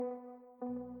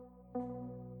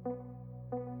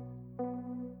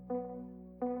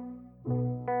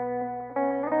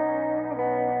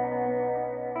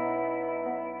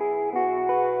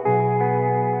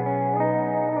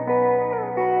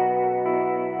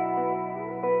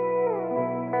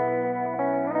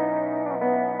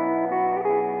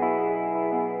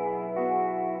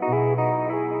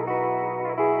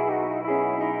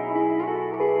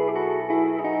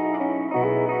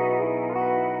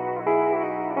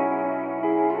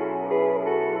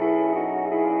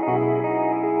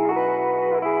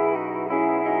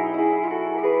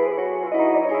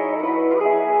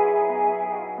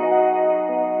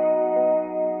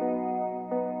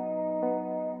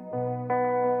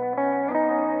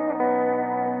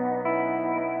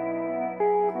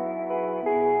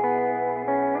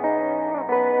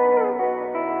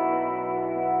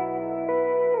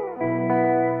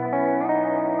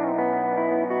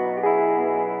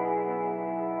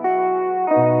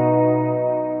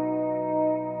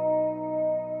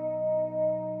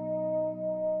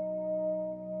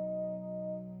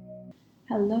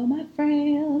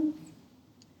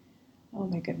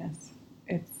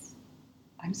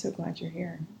so glad you're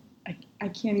here. I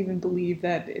can't even believe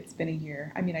that it's been a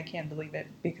year. I mean, I can't believe it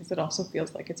because it also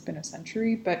feels like it's been a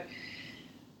century, but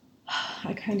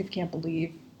I kind of can't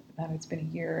believe that it's been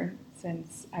a year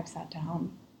since I've sat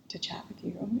down to chat with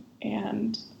you.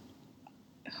 And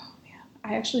oh man,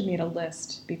 I actually made a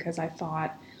list because I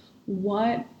thought,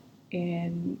 what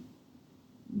in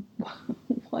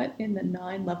what in the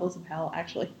 9 levels of hell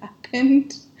actually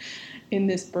happened in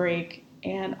this break?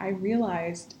 And I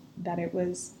realized that it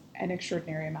was an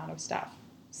extraordinary amount of stuff.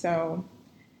 So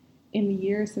in the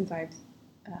year since I've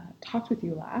talked with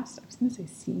you last, I was going to say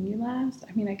seen you last.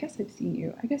 I mean, I guess I've seen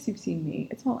you. I guess you've seen me.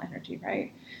 It's all energy,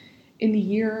 right? In the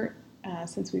year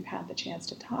since we've had the chance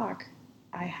to talk,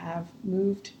 I have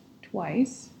moved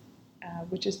twice,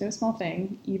 which is no small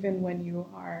thing, even when you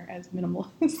are as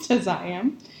minimalist as I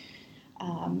am.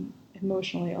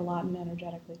 Emotionally a lot and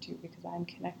energetically too, because I'm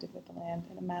connected with the land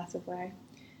in a massive way.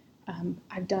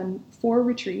 I've done 4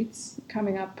 retreats,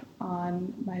 coming up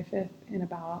on my 5th in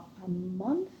about a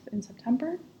month in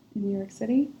September in New York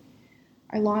City.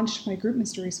 I launched my group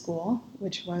mystery school,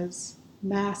 which was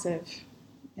massive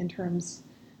in terms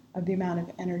of the amount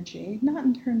of energy, not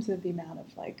in terms of the amount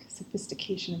of like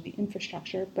sophistication of the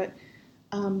infrastructure, but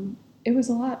it was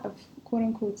a lot of quote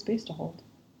unquote space to hold.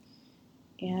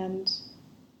 And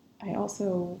I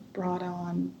also brought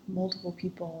on multiple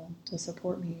people to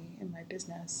support me in my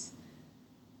business.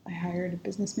 I hired a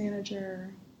business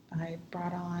manager. I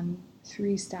brought on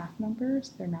 3 staff members.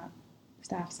 They're not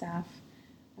staff.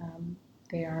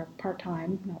 They are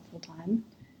part-time, not full-time.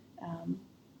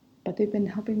 But they've been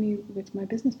helping me with my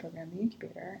business program, the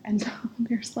incubator. And so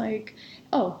there's like,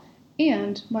 oh,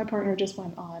 and my partner just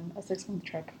went on a 6-month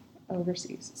trip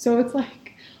overseas. So it's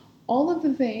like all of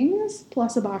the things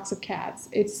plus a box of cats.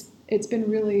 It's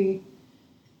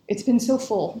been so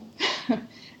full.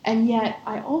 And yet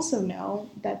I also know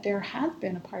that there has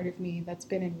been a part of me that's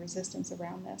been in resistance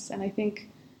around this. And I think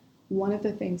one of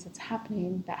the things that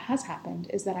has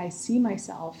happened, is that I see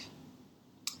myself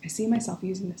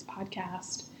using this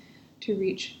podcast to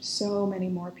reach so many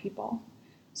more people.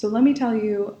 So let me tell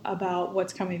you about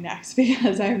what's coming next,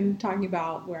 because I'm talking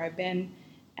about where I've been.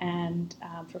 And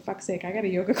for fuck's sake, I got a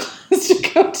yoga class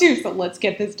to go to, so let's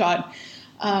get this done.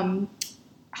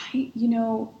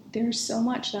 There's so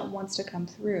much that wants to come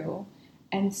through.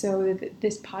 And so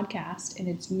this podcast in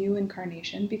its new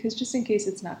incarnation, because just in case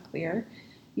it's not clear,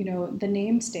 the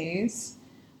name stays.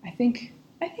 I think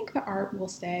the art will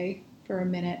stay for a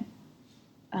minute.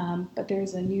 But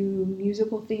there's a new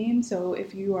musical theme. So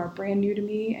if you are brand new to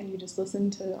me and you just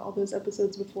listened to all those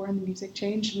episodes before and the music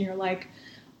changed and you're like,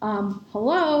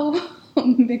 hello,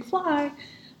 Big Fly,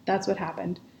 that's what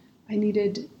happened. I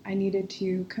needed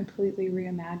to completely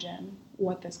reimagine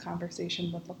what this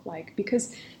conversation would look like,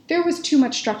 because there was too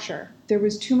much structure. There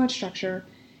was too much structure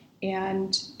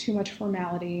and too much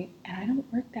formality, and I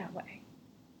don't work that way.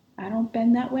 I don't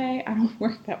bend that way. I don't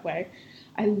work that way.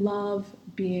 I love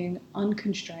being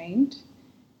unconstrained,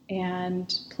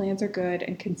 and plans are good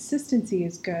and consistency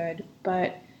is good,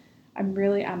 but I'm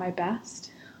really at my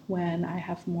best when I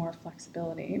have more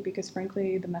flexibility, because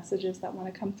frankly, the messages that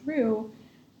want to come through,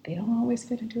 they don't always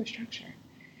fit into a structure.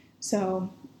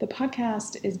 So the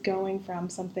podcast is going from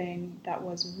something that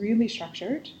was really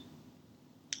structured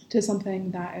to something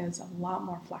that is a lot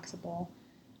more flexible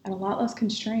and a lot less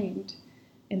constrained,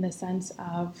 in the sense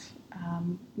of,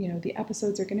 the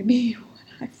episodes are going to be what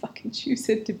I fucking choose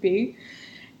it to be.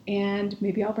 And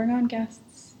maybe I'll bring on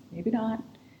guests, maybe not.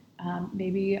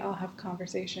 Maybe I'll have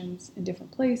conversations in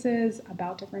different places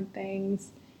about different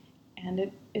things. And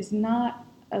it is not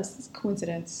a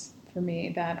coincidence for me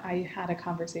that I had a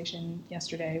conversation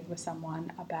yesterday with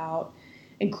someone about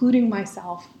including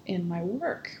myself in my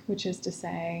work, which is to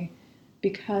say,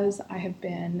 because I have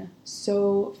been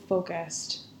so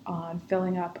focused on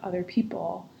filling up other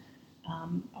people,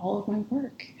 all of my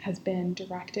work has been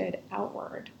directed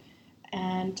outward.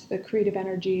 And the creative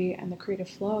energy and the creative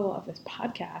flow of this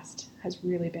podcast has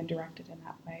really been directed in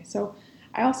that way. So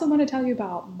I also want to tell you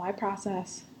about my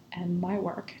process and my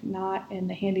work, not in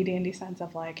the handy-dandy sense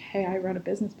of like, hey, I run a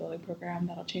business building program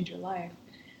that'll change your life,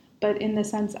 but in the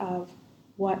sense of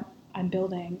what I'm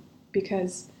building,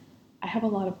 because I have a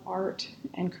lot of art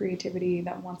and creativity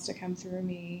that wants to come through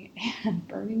me, and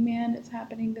Burning Man is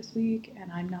happening this week,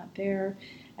 and I'm not there,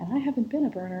 and I haven't been a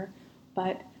burner,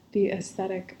 but the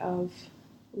aesthetic of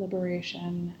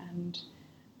liberation and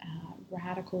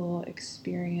radical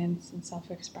experience and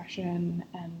self-expression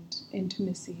and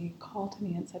intimacy call to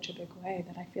me in such a big way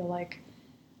that I feel like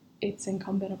it's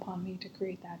incumbent upon me to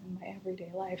create that in my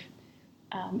everyday life.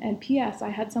 And P.S., I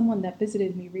had someone that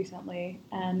visited me recently,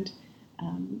 and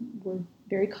we're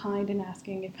very kind in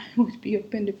asking if I would be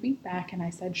open to feedback. And I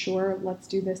said, sure, let's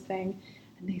do this thing.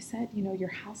 And they said, your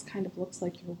house kind of looks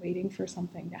like you're waiting for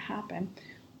something to happen,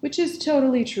 which is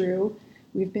totally true.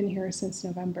 We've been here since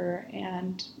November,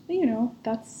 and,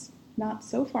 that's not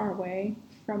so far away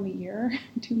from a year,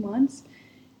 2 months.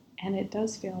 And it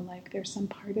does feel like there's some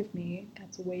part of me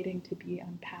that's waiting to be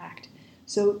unpacked.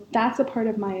 So that's a part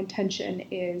of my intention,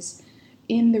 is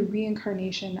in the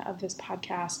reincarnation of this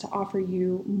podcast to offer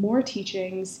you more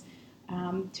teachings,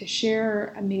 to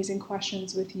share amazing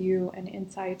questions with you and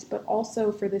insights, but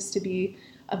also for this to be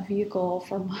a vehicle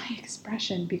for my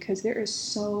expression, because there is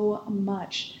so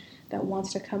much that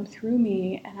wants to come through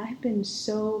me. And I've been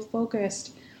so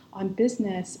focused on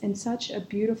business in such a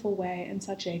beautiful way, in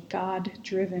such a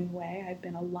God-driven way. I've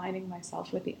been aligning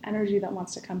myself with the energy that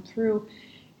wants to come through,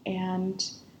 and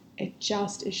it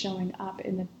just is showing up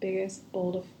in the biggest,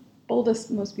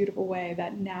 boldest, most beautiful way,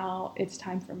 that now it's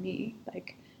time for me.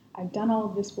 Like, I've done all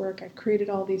of this work, I've created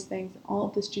all these things, all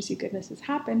of this juicy goodness has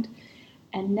happened,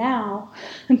 and now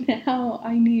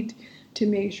I need to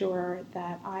make sure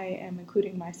that I am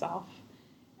including myself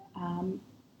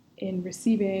in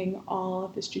receiving all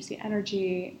of this juicy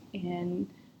energy, in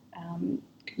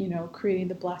creating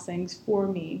the blessings for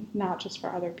me, not just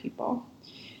for other people.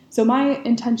 So my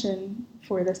intention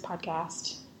for this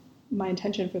podcast, my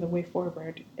intention for the way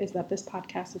forward, is that this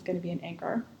podcast is going to be an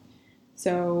anchor.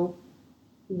 So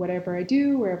whatever I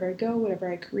do, wherever I go, whatever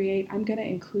I create, I'm going to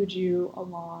include you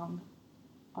along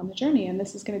on the journey. And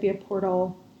this is going to be a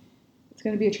portal. It's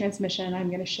going to be a transmission. I'm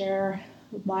going to share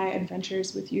my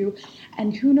adventures with you.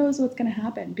 And who knows what's going to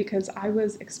happen, because I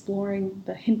was exploring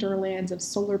the hinterlands of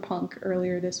solar punk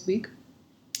earlier this week.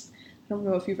 I don't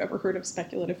know if you've ever heard of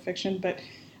speculative fiction, but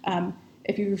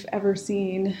if you've ever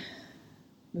seen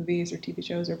movies or TV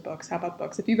shows or books, how about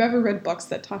books? If you've ever read books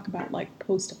that talk about like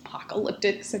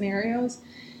post-apocalyptic scenarios,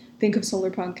 think of solar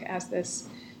punk as this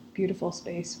beautiful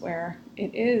space where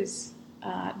it is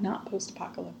not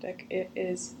post-apocalyptic. It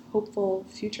is hopeful,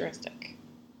 futuristic,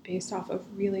 based off of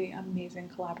really amazing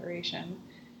collaboration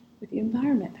with the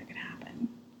environment that could happen.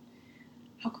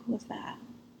 How cool is that?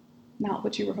 Not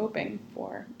what you were hoping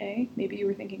for, eh? Maybe you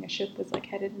were thinking a ship was like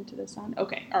headed into the sun.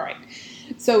 Okay, all right.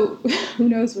 So who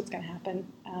knows what's going to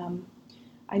happen?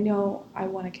 I know I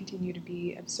want to continue to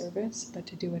be of service, but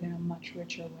to do it in a much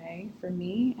richer way for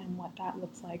me. And what that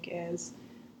looks like is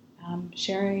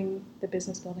sharing the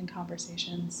business building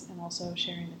conversations and also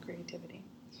sharing the creativity.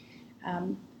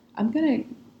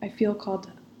 I feel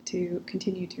called to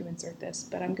continue to insert this,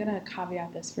 but I'm going to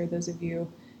caveat this for those of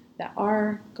you that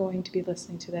are going to be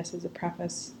listening to this as a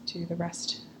preface to the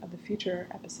rest of the future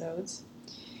episodes.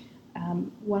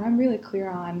 What I'm really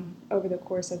clear on over the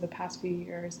course of the past few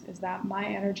years is that my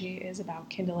energy is about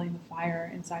kindling the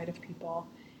fire inside of people,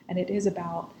 and it is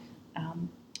about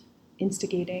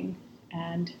instigating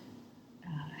and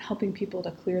helping people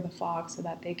to clear the fog so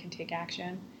that they can take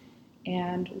action.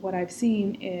 And what I've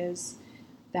seen is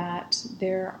that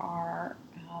there are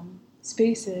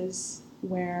spaces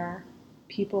where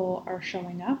people are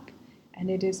showing up, and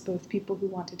it is both people who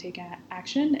want to take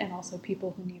action and also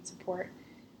people who need support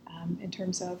in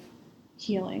terms of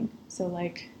healing. So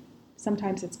like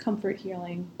sometimes it's comfort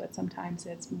healing, but sometimes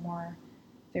it's more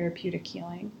therapeutic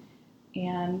healing.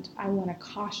 And I want to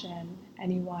caution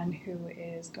anyone who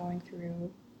is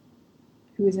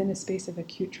in a space of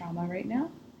acute trauma right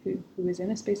now, who is in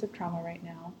a space of trauma right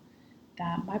now,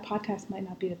 that my podcast might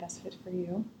not be the best fit for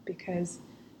you, because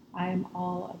I am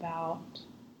all about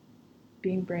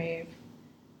being brave,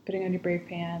 putting on your brave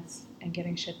pants, and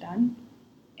getting shit done.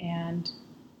 And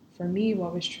for me,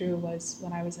 what was true was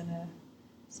when I was in a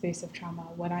space of trauma,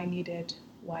 what I needed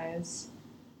was,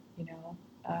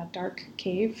 a dark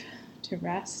cave to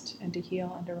rest and to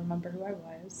heal and to remember who I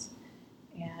was,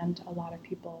 and a lot of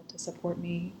people to support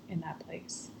me in that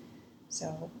place.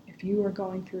 So if you are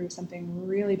going through something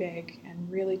really big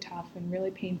and really tough and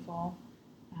really painful,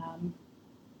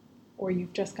 or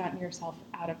you've just gotten yourself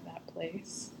out of that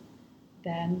place,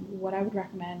 then what I would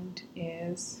recommend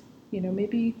is,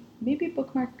 maybe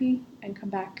bookmark me and come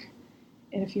back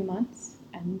in a few months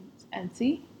and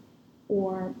see,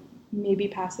 or maybe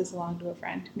pass this along to a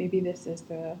friend. Maybe this is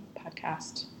the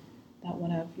podcast that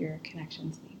one of your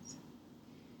connections needs,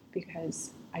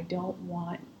 because I don't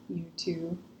want you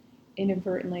to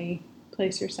inadvertently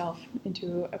place yourself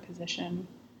into a position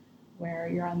where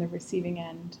you're on the receiving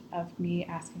end of me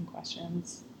asking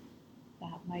questions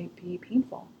that might be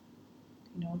painful,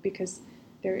 because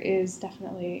there is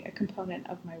definitely a component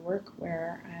of my work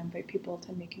where I invite people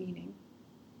to make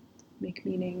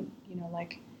meaning,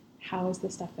 like, how is the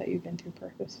stuff that you've been through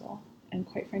purposeful? And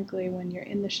quite frankly, when you're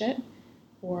in the shit,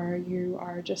 or you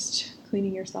are just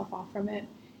cleaning yourself off from it,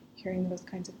 hearing those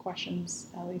kinds of questions,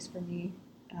 at least for me,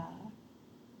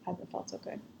 hasn't felt so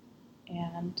good.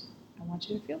 And I want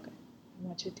you to feel good. I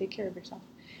want you to take care of yourself.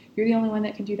 You're the only one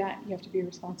that can do that. You have to be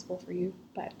responsible for you,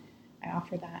 but I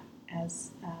offer that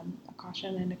as a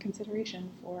caution and a consideration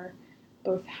for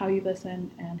both how you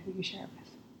listen and who you share it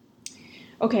with.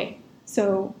 Okay,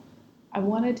 so I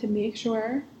wanted to make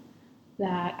sure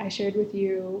that I shared with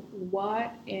you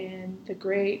what in the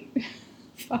great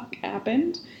fuck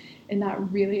happened in that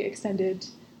really extended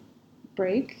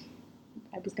break.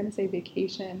 I was going to say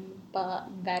vacation, but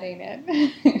that ain't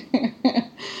it.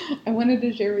 I wanted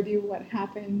to share with you what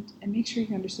happened and make sure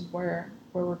you understood where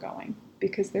we're going,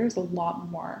 because there's a lot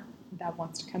more that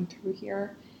wants to come through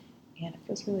here, and it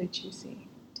feels really juicy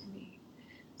to me.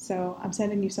 So I'm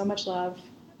sending you so much love.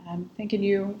 I'm thanking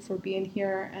you for being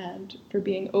here and for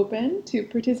being open to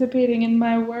participating in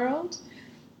my world.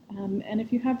 And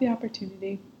if you have the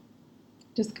opportunity,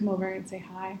 just come over and say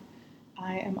hi.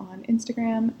 I am on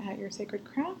Instagram at Your Sacred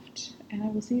Craft, and I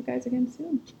will see you guys again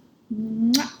soon.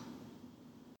 Mwah!